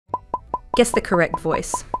Guess the correct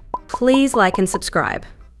voice. Please like and subscribe.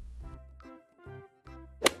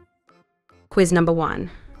 Quiz number 1.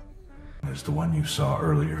 Is the one you saw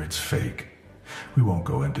earlier. It's fake. We won't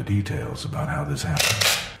go into details about how this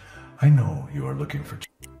happened. I know you are looking for...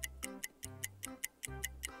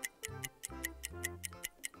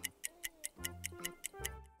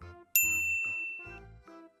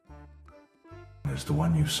 Is the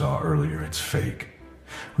one you saw earlier. It's fake.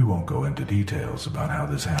 We won't go into details about how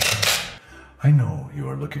this happened. I know you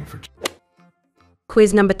are looking for...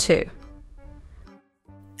 Quiz number 2.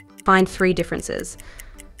 Find 3 differences.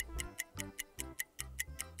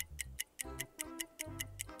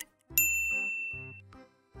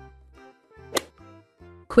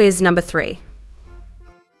 Quiz number 3.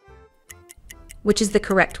 Which is the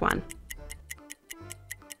correct one?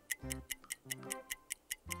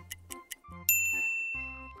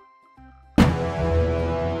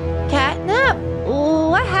 Catnap,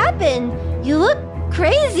 what happened? You look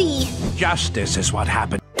crazy. Justice is what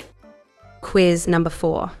happened. Quiz number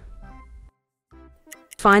 4.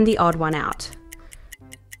 Find the odd one out.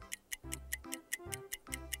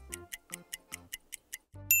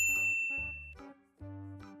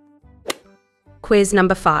 Quiz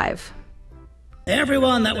number 5.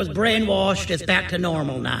 Everyone that was brainwashed is back to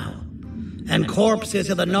normal now, and corpses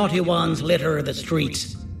of the naughty ones litter the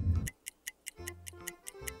streets.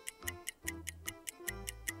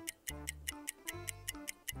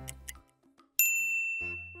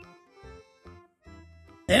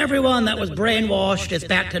 Everyone that was brainwashed is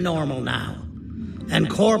back to normal now, and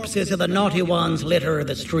corpses of the naughty ones litter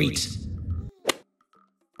the streets.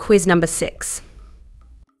 Quiz number 6.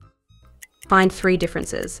 Find 3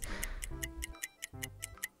 differences.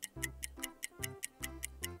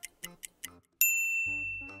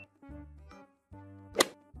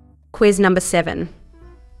 Quiz number 7.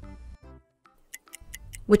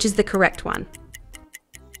 Which is the correct one?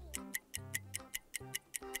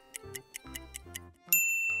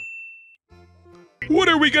 What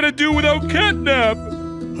are we gonna do without Catnap?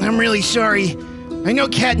 I'm really sorry. I know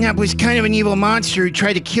Catnap was kind of an evil monster who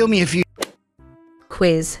tried to kill me a few...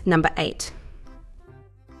 Quiz number 8.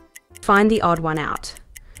 Find the odd one out.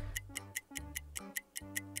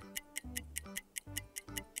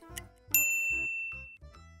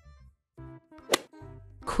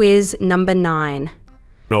 Quiz number 9.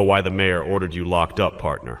 Know why the mayor ordered you locked up,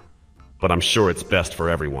 partner. But I'm sure it's best for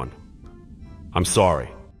everyone. I'm sorry.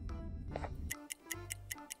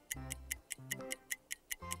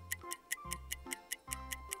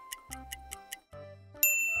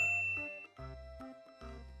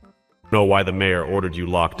 Know why the mayor ordered you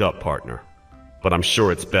locked up, partner. But I'm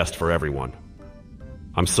sure it's best for everyone.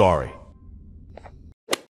 I'm sorry.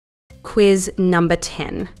 Quiz number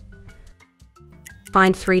 10.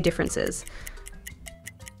 Find 3 differences.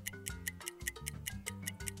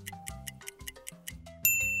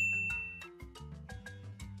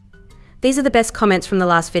 These are the best comments from the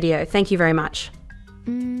last video. Thank you very much.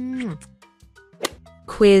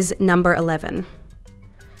 Quiz number 11.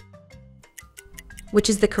 Which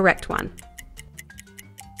is the correct one?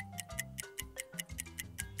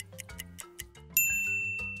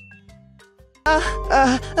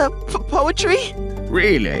 Poetry?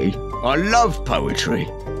 Really? I love poetry.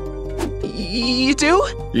 You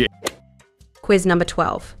do? Yeah. Quiz number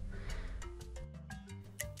 12.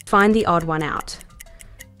 Find the odd one out.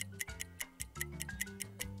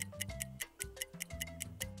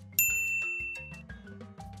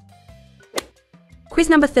 Quiz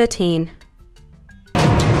number 13.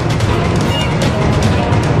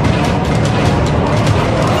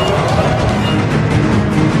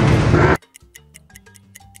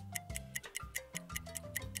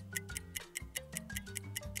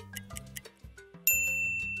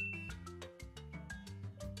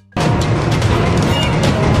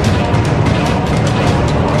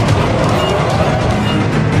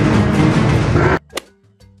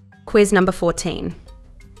 Quiz number 14.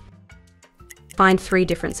 Find 3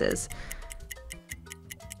 differences.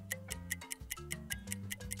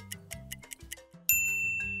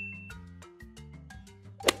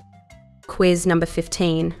 Quiz number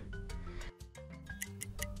 15.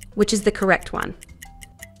 Which is the correct one?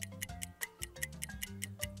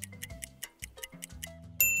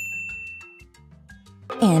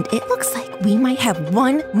 And it looks like we might have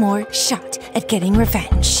one more shot at getting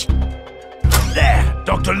revenge. There!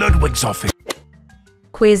 Dr. Ludwig's office.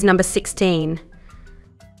 Quiz number 16.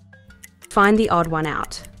 Find the odd one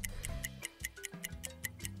out.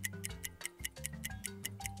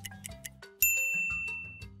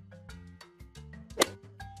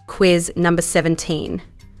 Quiz number 17.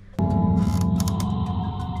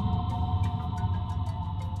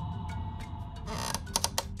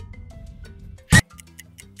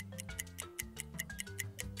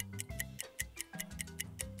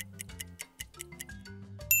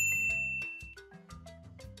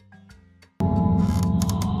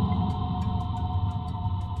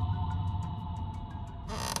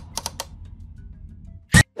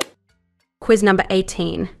 Quiz number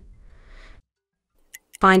 18.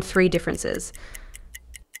 Find 3 differences.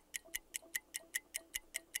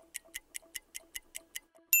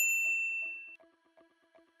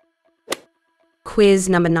 Quiz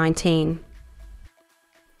number 19.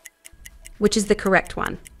 Which is the correct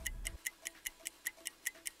one?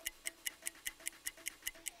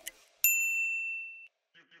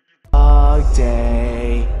 Dog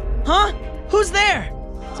day. Huh? Who's there?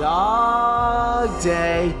 Dog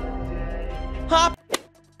day. Hop.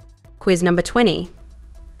 Quiz number 20.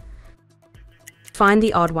 Find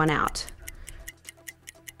the odd one out.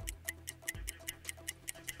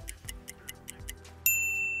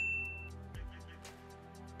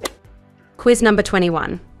 Quiz number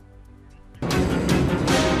 21.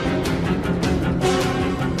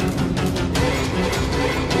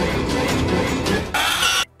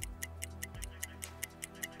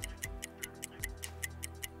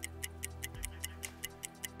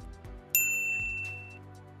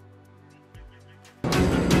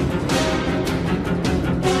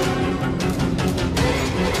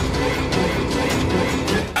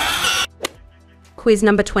 Quiz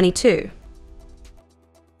number 22.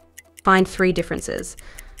 Find 3 differences.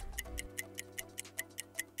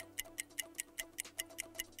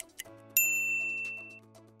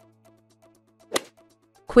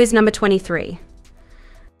 Quiz number 23.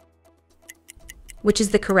 Which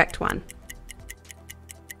is the correct one?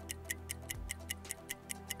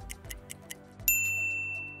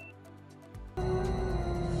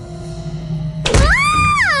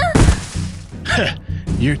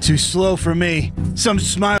 You're too slow for me. Some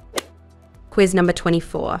smile. Quiz number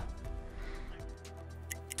 24.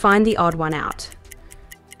 Find the odd one out.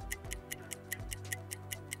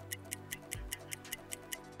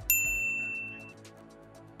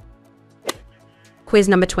 Quiz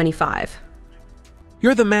number 25.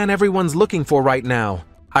 You're the man everyone's looking for right now.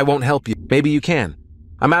 I won't help you. Maybe you can.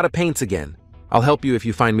 I'm out of paints again. I'll help you if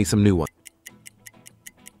you find me some new ones.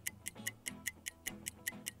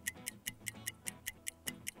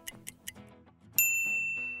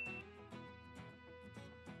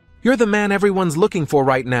 You're the man everyone's looking for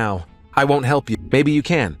right now. I won't help you. Maybe you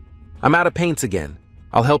can. I'm out of paints again.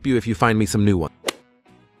 I'll help you if you find me some new ones.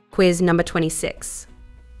 Quiz number 26.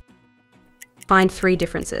 Find 3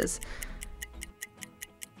 differences.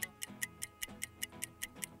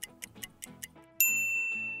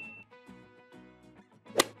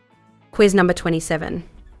 Quiz number 27.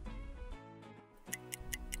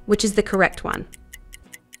 Which is the correct one?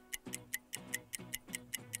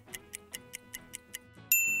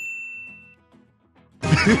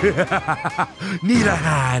 Need a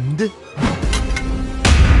hand?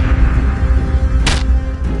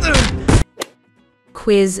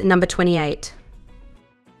 Quiz number 28.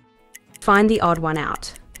 Find the odd one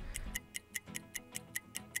out.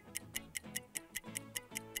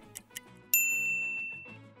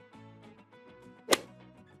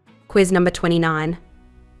 Quiz number 29.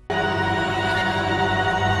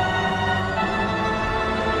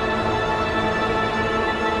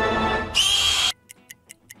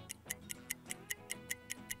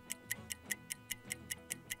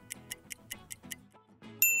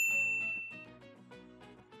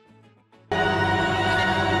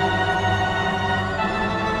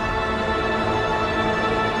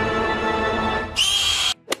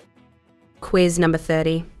 Quiz number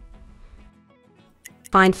 30.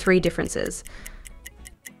 Find 3 differences.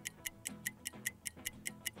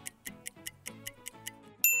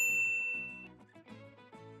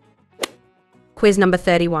 Quiz number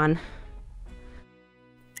 31.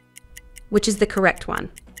 Which is the correct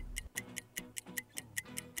one?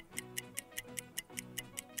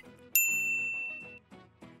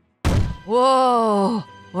 Whoa!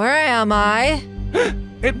 Where am I?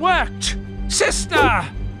 It worked! Sister!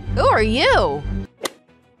 Who are you?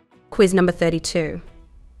 Quiz number 32.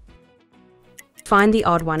 Find the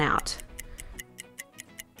odd one out.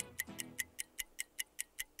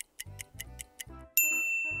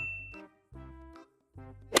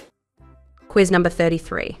 Quiz number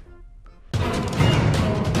 33.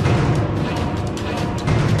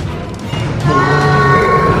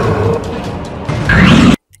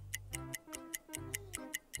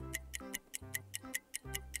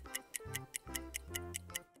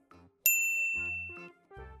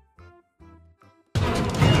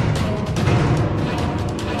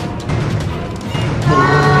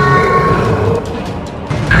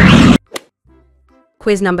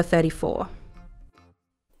 Quiz number 34.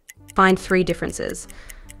 Find 3 differences.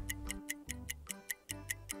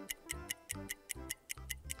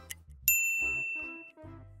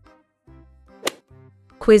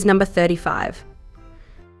 Quiz number 35.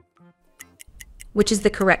 Which is the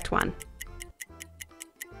correct one?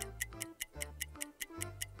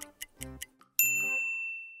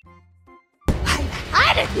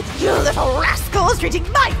 treating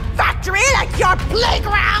my factory like your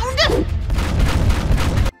playground?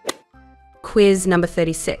 Quiz number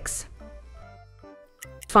 36.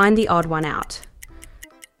 Find the odd one out.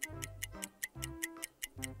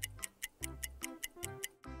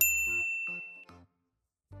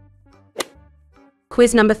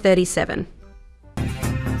 Quiz number 37.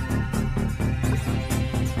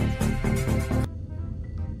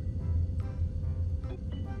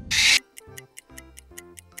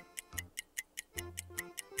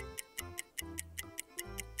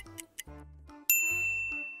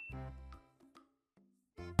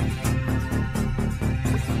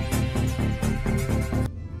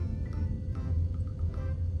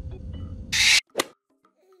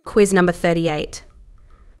 Quiz number 38.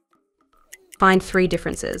 Find 3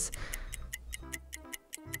 differences.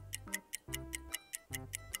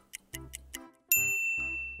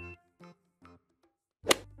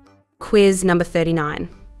 Quiz number 39.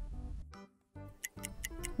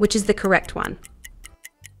 Which is the correct one?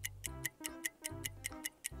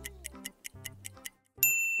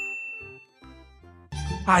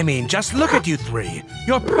 I mean, just look at you three.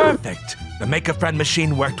 You're perfect. The Make-A-Friend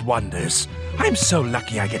machine worked wonders. I'm so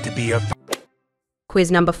lucky I get to be your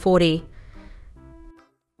Quiz number 40.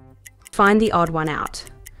 Find the odd one out.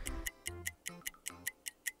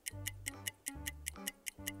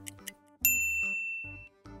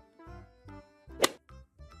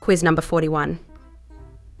 Quiz number 41.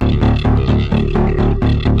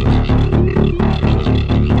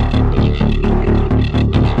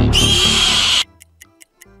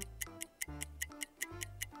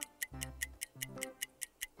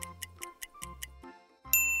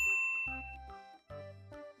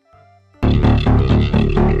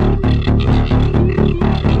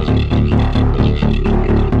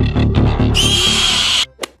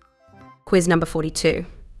 Quiz number 42.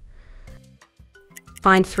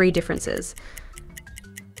 Find 3 differences.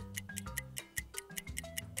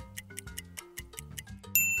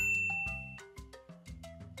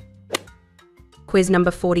 Quiz number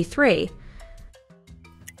 43.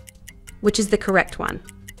 Which is the correct one?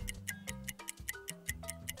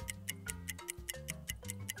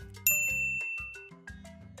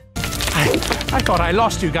 I thought I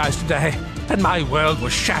lost you guys today, and my world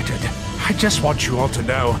was shattered. I just want you all to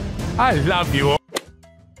know, I love you all.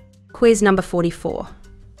 Quiz number 44.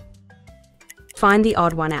 Find the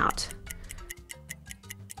odd one out.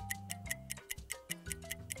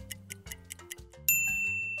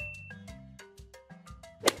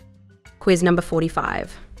 Quiz number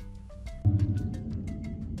 45.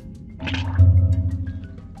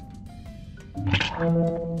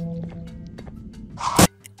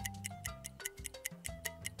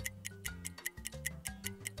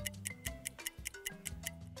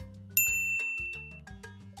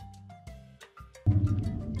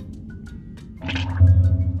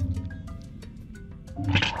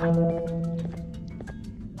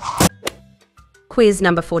 Quiz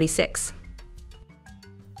number 46.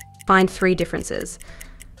 Find 3 differences.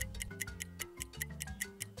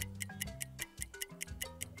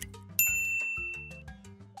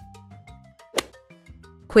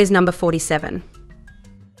 Quiz number 47.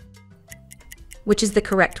 Which is the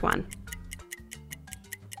correct one?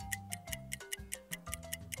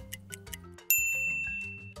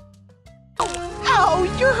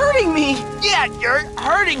 Ow, you're hurting me! Yeah, you're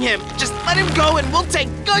hurting him! Just let him go and we'll take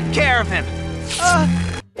good care of him!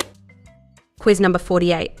 Quiz number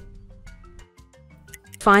 48.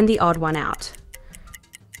 Find the odd one out.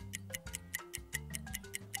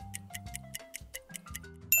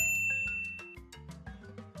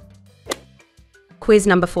 Quiz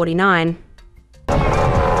number 49.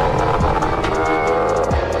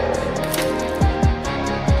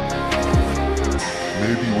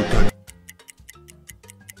 Maybe with that.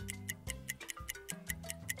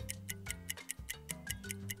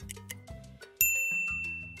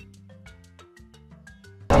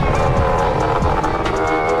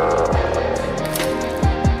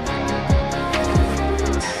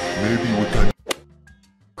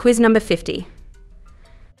 Quiz number 50.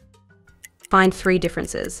 Find 3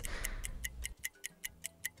 differences.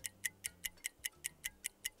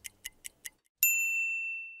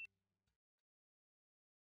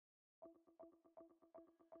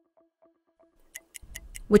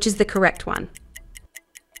 Which is the correct one?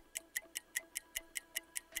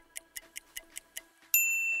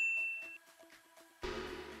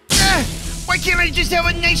 Why can't I just have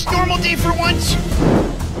a nice normal day for once?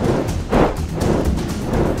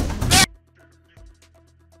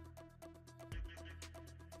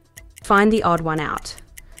 Find the odd one out.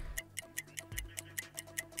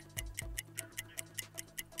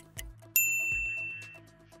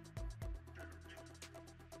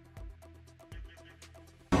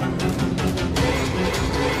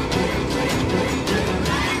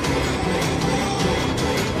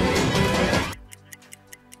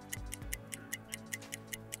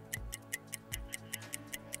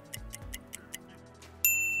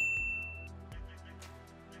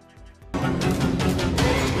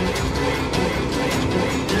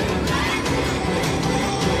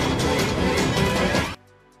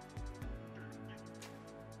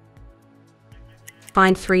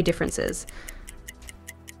 Find 3 differences.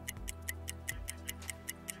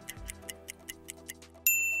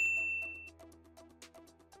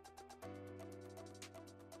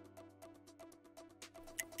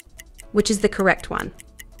 Which is the correct one?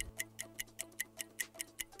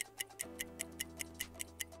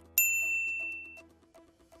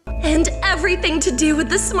 And everything to do with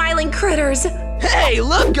the smiling critters. Hey,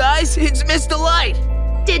 look guys, it's Mr. Light.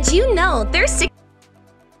 Did you know there's 6?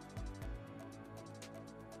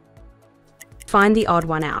 Find the odd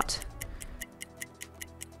one out.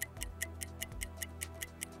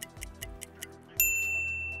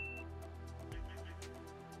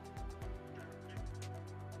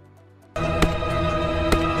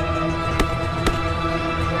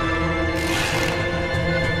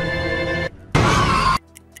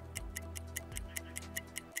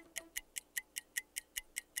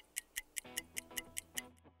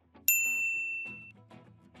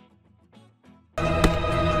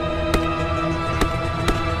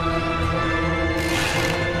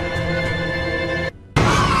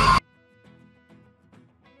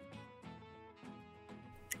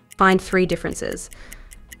 Find 3 differences.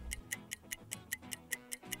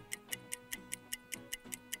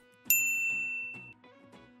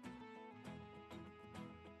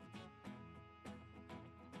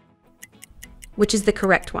 Which is the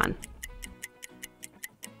correct one?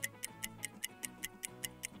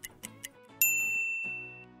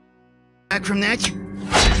 Back from that?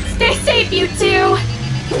 Stay safe, you two!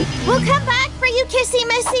 We'll come back for you, Kissy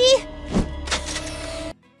Missy!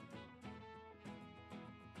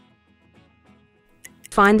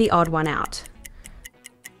 Find the odd one out.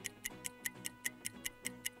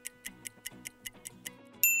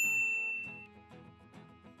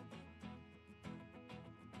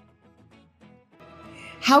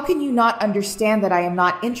 How can you not understand that I am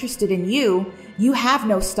not interested in you? You have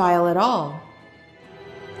no style at all.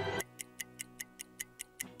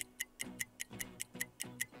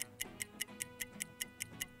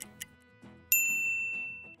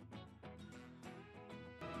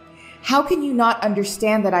 How can you not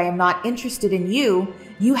understand that I am not interested in you?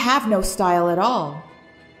 You have no style at all.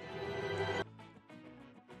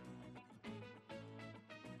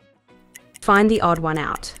 Find the odd one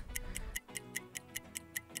out.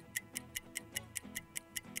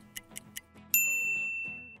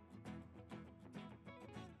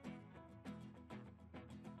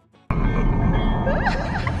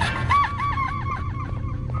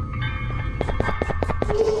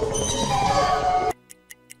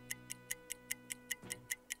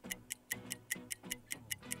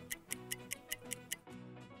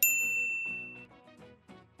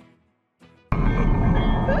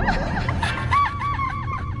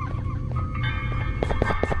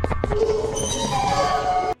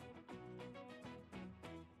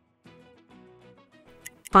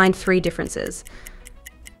 Find 3 differences.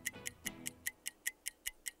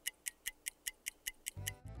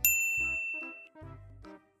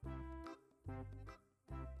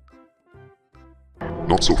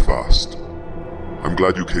 Not so fast. I'm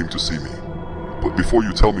glad you came to see me. But before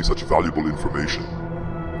you tell me such valuable information,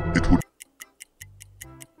 it would...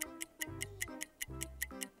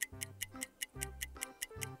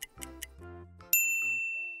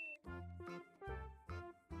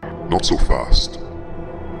 Not so fast.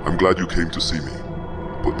 I'm glad you came to see me.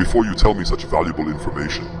 But before you tell me such valuable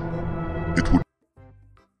information, it would...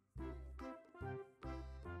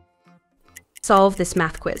 Solve this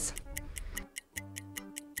math quiz.